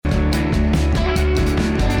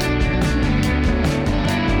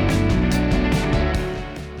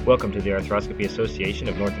Welcome to the Arthroscopy Association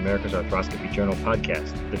of North America's Arthroscopy Journal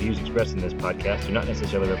podcast. The views expressed in this podcast do not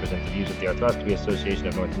necessarily represent the views of the Arthroscopy Association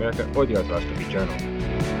of North America or the Arthroscopy Journal.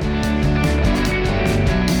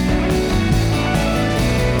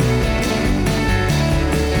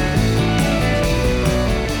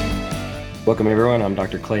 Welcome everyone, I'm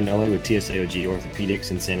Dr. Clay Nully with TSAOG Orthopedics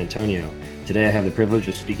in San Antonio. Today I have the privilege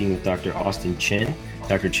of speaking with Dr. Austin Chen.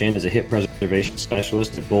 Dr. Chen is a hip preservation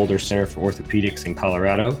specialist at Boulder Center for Orthopedics in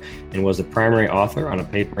Colorado and was the primary author on a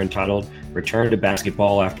paper entitled Return to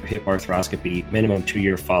Basketball After Hip Arthroscopy, Minimum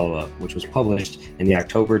 2-Year Follow-Up, which was published in the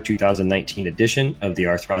October 2019 edition of the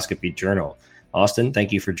Arthroscopy Journal. Austin,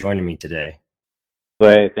 thank you for joining me today.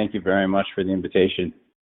 Clay, thank you very much for the invitation.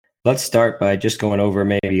 Let's start by just going over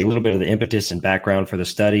maybe a little bit of the impetus and background for the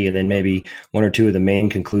study, and then maybe one or two of the main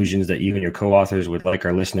conclusions that you and your co-authors would like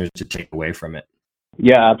our listeners to take away from it.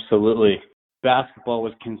 Yeah, absolutely. Basketball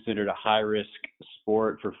was considered a high-risk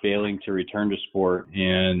sport for failing to return to sport.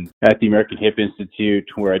 And at the American Hip Institute,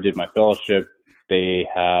 where I did my fellowship, they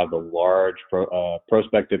have a large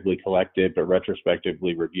prospectively collected but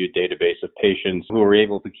retrospectively reviewed database of patients who were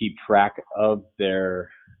able to keep track of their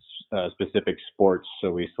specific sports.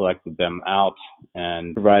 So we selected them out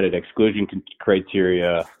and provided exclusion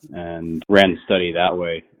criteria and ran the study that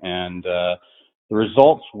way. And the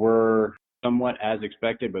results were somewhat as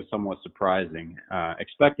expected, but somewhat surprising.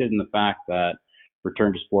 Expected in the fact that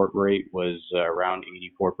return to sport rate was around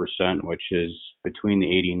 84%, which is between the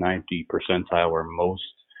 80 and 90 percentile where most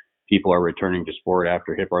people are returning to sport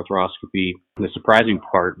after hip arthroscopy. The surprising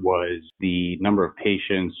part was the number of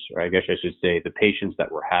patients, or I guess I should say the patients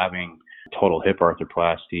that were having total hip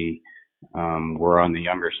arthroplasty were on the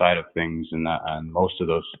younger side of things, and all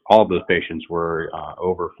of those patients were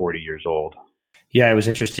over 40 years old. Yeah, it was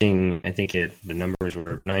interesting. I think the numbers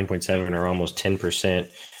were 9.7 or almost 10%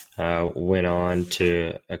 went on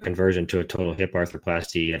to a conversion to a total hip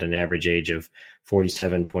arthroplasty at an average age of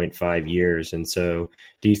 47.5 years. And so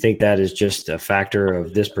do you think that is just a factor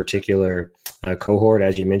of this particular cohort?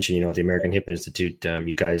 As you mentioned, at the American Hip Institute,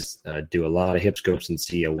 you guys do a lot of hip scopes and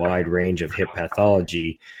see a wide range of hip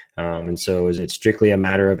pathology. And so is it strictly a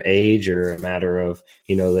matter of age or a matter of,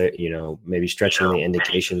 maybe stretching the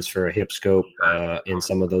indications for a hip scope in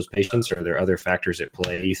some of those patients? Or are there other factors at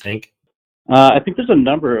play, you think? I think there's a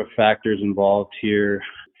number of factors involved here.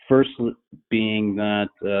 First being that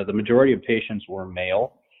the majority of patients were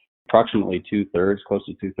male, approximately close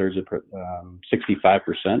to two-thirds of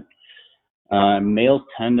 65%. Males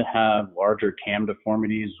tend to have larger cam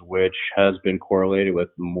deformities, which has been correlated with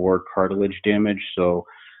more cartilage damage. So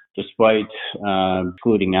despite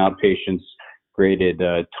excluding out patients graded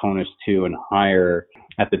tonus 2 and higher,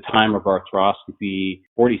 at the time of arthroscopy,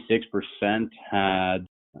 46% had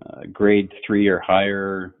grade 3 or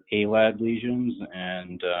higher ALAD lesions,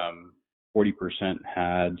 and 40%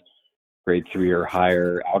 had grade 3 or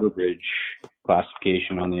higher outer bridge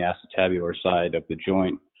classification on the acetabular side of the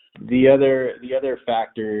joint. The other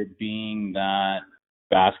factor being that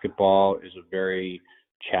basketball is a very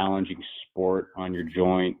challenging sport on your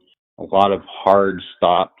joint. A lot of hard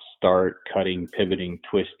stop, start, cutting, pivoting,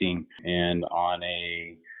 twisting, and on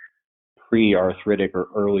a pre-arthritic or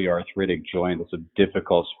early arthritic joint, it's a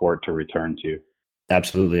difficult sport to return to.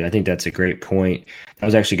 Absolutely. I think that's a great point. That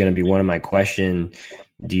was actually going to be one of my questions.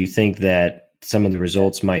 Do you think that some of the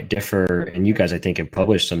results might differ? And you guys, I think, have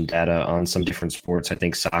published some data on some different sports. I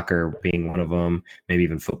think soccer being one of them, maybe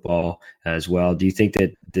even football as well. Do you think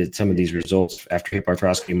that some of these results after hip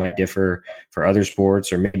arthroscopy might differ for other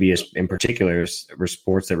sports, or maybe in particular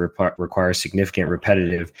sports that require significant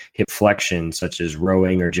repetitive hip flexion, such as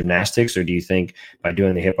rowing or gymnastics? Or do you think by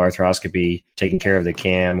doing the hip arthroscopy, taking care of the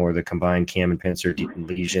cam or the combined cam and pincer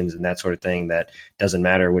lesions and that sort of thing, that doesn't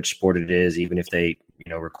matter which sport it is, even if they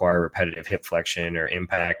require repetitive hip flexion or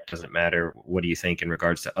impact, doesn't matter? What do you think in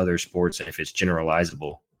regards to other sports and if it's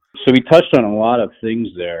generalizable? So we touched on a lot of things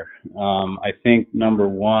there. I think number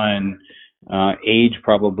one, age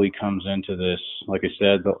probably comes into this. Like I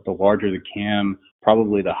said, the larger the cam,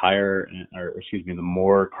 probably the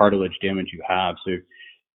more cartilage damage you have. So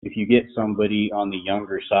if you get somebody on the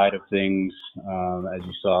younger side of things, as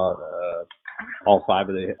you saw, all 5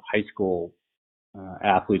 of the high school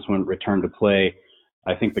athletes when return to play,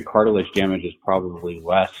 I think the cartilage damage is probably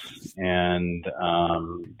less, and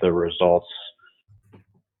the results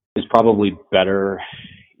is probably better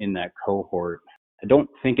in that cohort. I don't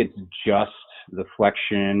think it's just the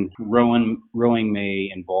flexion. Rowing may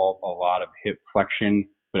involve a lot of hip flexion,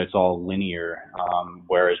 but it's all linear,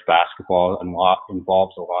 whereas basketball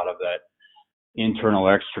involves a lot of that internal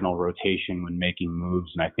external rotation when making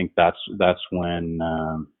moves, and I think that's when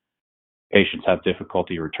patients have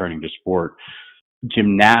difficulty returning to sport.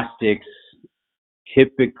 Gymnastics,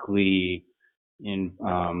 typically in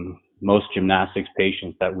most gymnastics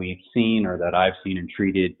patients that we've seen or that I've seen and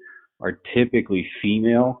treated are typically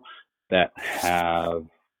female that have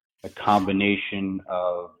a combination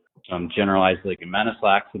of some generalized ligamentous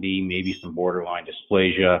laxity, maybe some borderline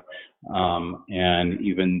dysplasia. And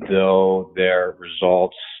even though their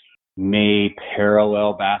results may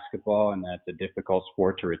parallel basketball and that's a difficult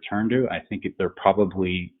sport to return to, I think they're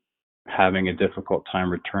probably having a difficult time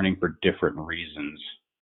returning for different reasons.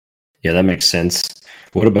 Yeah, that makes sense.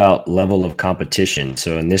 What about level of competition?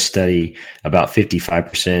 So in this study, about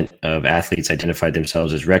 55% of athletes identified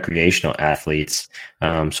themselves as recreational athletes.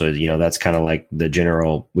 So, that's kind of like the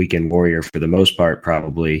general weekend warrior for the most part,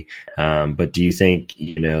 probably. But do you think,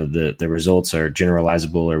 the results are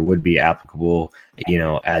generalizable or would be applicable,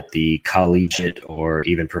 at the collegiate or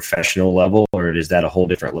even professional level, or is that a whole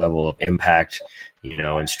different level of impact,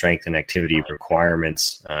 and strength and activity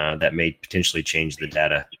requirements that may potentially change the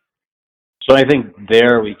data? So I think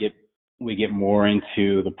there we get more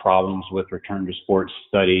into the problems with return to sport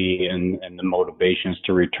study and the motivations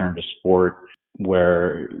to return to sport,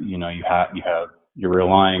 where you're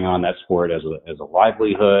relying on that sport as a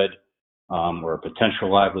livelihood or a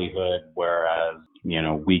potential livelihood, whereas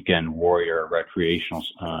weekend warrior recreational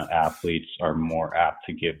athletes are more apt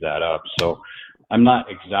to give that up. So I'm not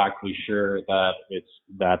exactly sure that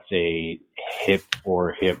that's a hip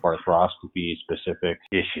arthroscopy specific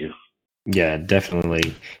issue. Yeah,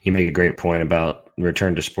 definitely. You make a great point about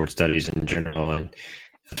return to sport studies in general. And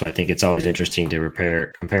that's why I think it's always interesting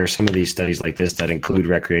to compare some of these studies like this that include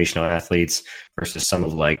recreational athletes versus some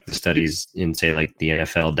of like the studies in, say, like the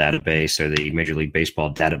NFL database or the Major League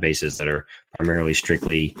Baseball databases that are primarily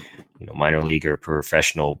strictly, minor league or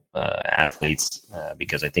professional athletes,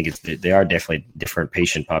 because I think they are definitely different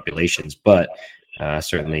patient populations, but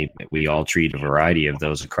certainly we all treat a variety of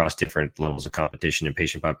those across different levels of competition and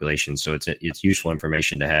patient populations. So it's useful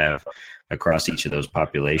information to have across each of those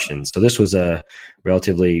populations. So this was a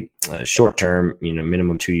relatively short-term,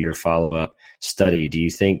 minimum 2-year follow-up study. Do you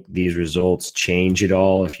think these results change at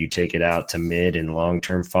all if you take it out to mid and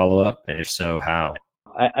long-term follow-up? And if so, how?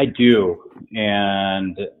 I do.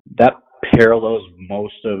 And that parallels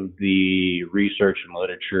most of the research and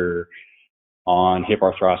literature on hip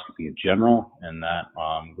arthroscopy in general, and that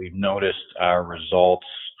we've noticed our results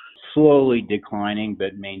slowly declining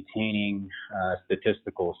but maintaining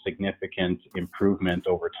statistical significant improvement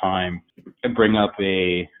over time. I bring up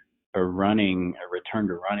a return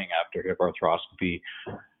to running after hip arthroscopy.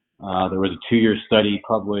 There was a 2-year study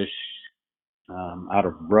published out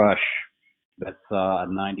of Rush that saw a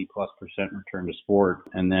 90+% return to sport,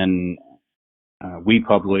 and then we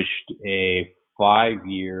published a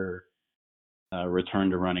 5-year return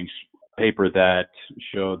to running paper that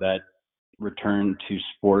showed that return to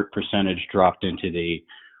sport percentage dropped into the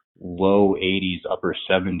low 80s, upper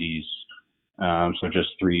 70s. So just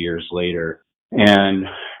 3 years later, and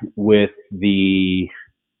with the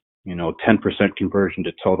 10% conversion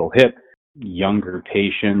to total hip, younger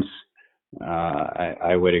patients,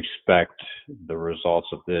 I would expect the results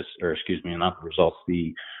of this,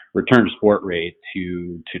 the return to sport rate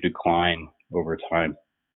to decline over time.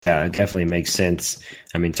 Yeah, it definitely makes sense.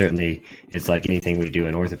 I mean, certainly it's like anything we do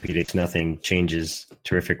in orthopedics, nothing changes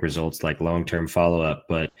terrific results like long-term follow-up.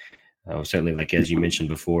 But certainly, like as you mentioned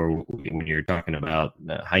before, when you're talking about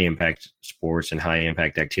high-impact sports and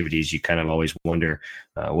high-impact activities, you kind of always wonder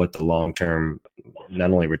what the long-term, not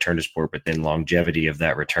only return to sport, but then longevity of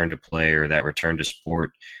that return to play or that return to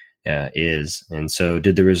sport is. And so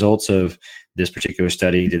did the results of this particular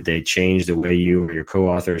study, did they change the way you or your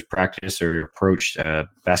co-authors practice or approach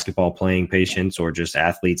basketball playing patients or just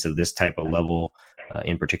athletes of this type of level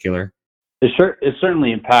in particular? It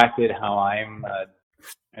certainly impacted how I'm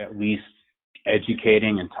at least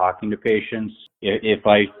educating and talking to patients. If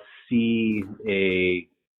I see a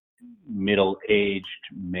middle-aged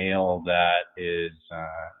male that is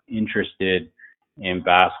interested in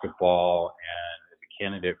basketball and is a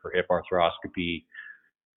candidate for hip arthroscopy,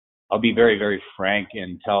 I'll be very, very frank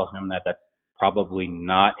and tell him that that's probably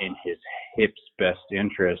not in his hip's best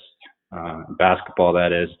interest, basketball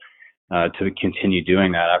that is, to continue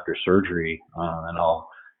doing that after surgery. And I'll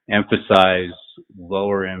emphasize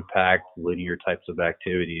lower impact linear types of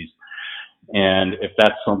activities. And if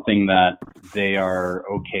that's something that they are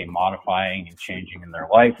okay modifying and changing in their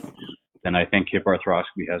life, then I think hip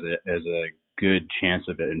arthroscopy has a good chance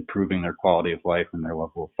of it improving their quality of life and their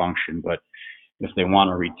level of function. But if they want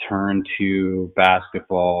to return to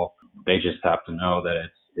basketball, they just have to know that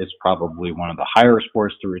it's probably one of the higher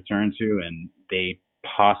sports to return to, and they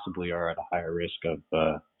possibly are at a higher risk of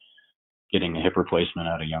getting a hip replacement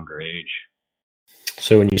at a younger age.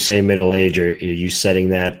 So when you say middle age, are you setting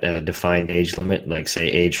that defined age limit, like say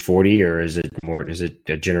age 40, or is it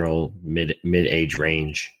a general mid age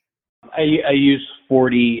range? I use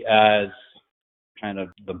 40 as kind of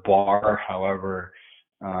the bar. However,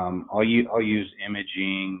 I'll use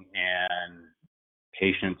imaging and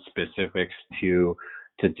patient specifics to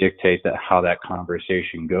dictate how that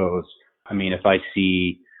conversation goes. I mean, if I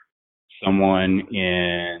see someone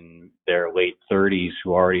in their late 30s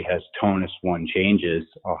who already has tonus 1 changes,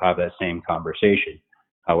 I'll have that same conversation.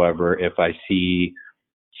 However, if I see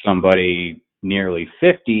somebody nearly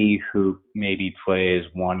 50 who maybe plays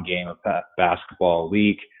 1 game of basketball a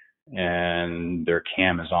week and their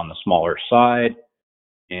cam is on the smaller side,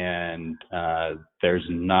 and there's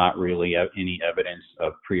not really any evidence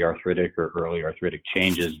of pre-arthritic or early arthritic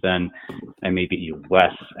changes, then I may be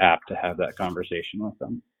less apt to have that conversation with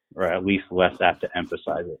them, or at least less apt to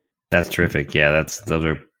emphasize it. That's terrific. Yeah, those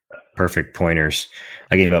are perfect pointers.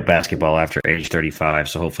 I gave up basketball after age 35,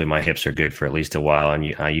 so hopefully my hips are good for at least a while, and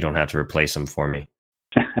you don't have to replace them for me.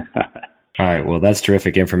 All right. Well, that's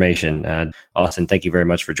terrific information. Austin, thank you very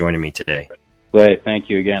much for joining me today. Great. Thank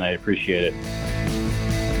you again. I appreciate it.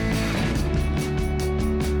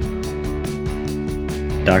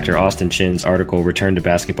 Dr. Austin Chin's article, Return to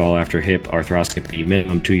Basketball After Hip Arthroscopy,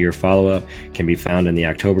 Minimum 2-Year Follow-Up, can be found in the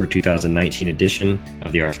October 2019 edition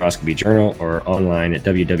of the Arthroscopy Journal or online at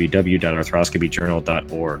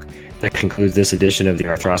www.arthroscopyjournal.org. That concludes this edition of the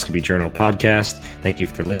Arthroscopy Journal podcast. Thank you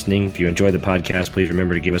for listening. If you enjoyed the podcast, please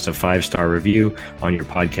remember to give us a 5-star review on your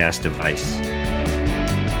podcast device.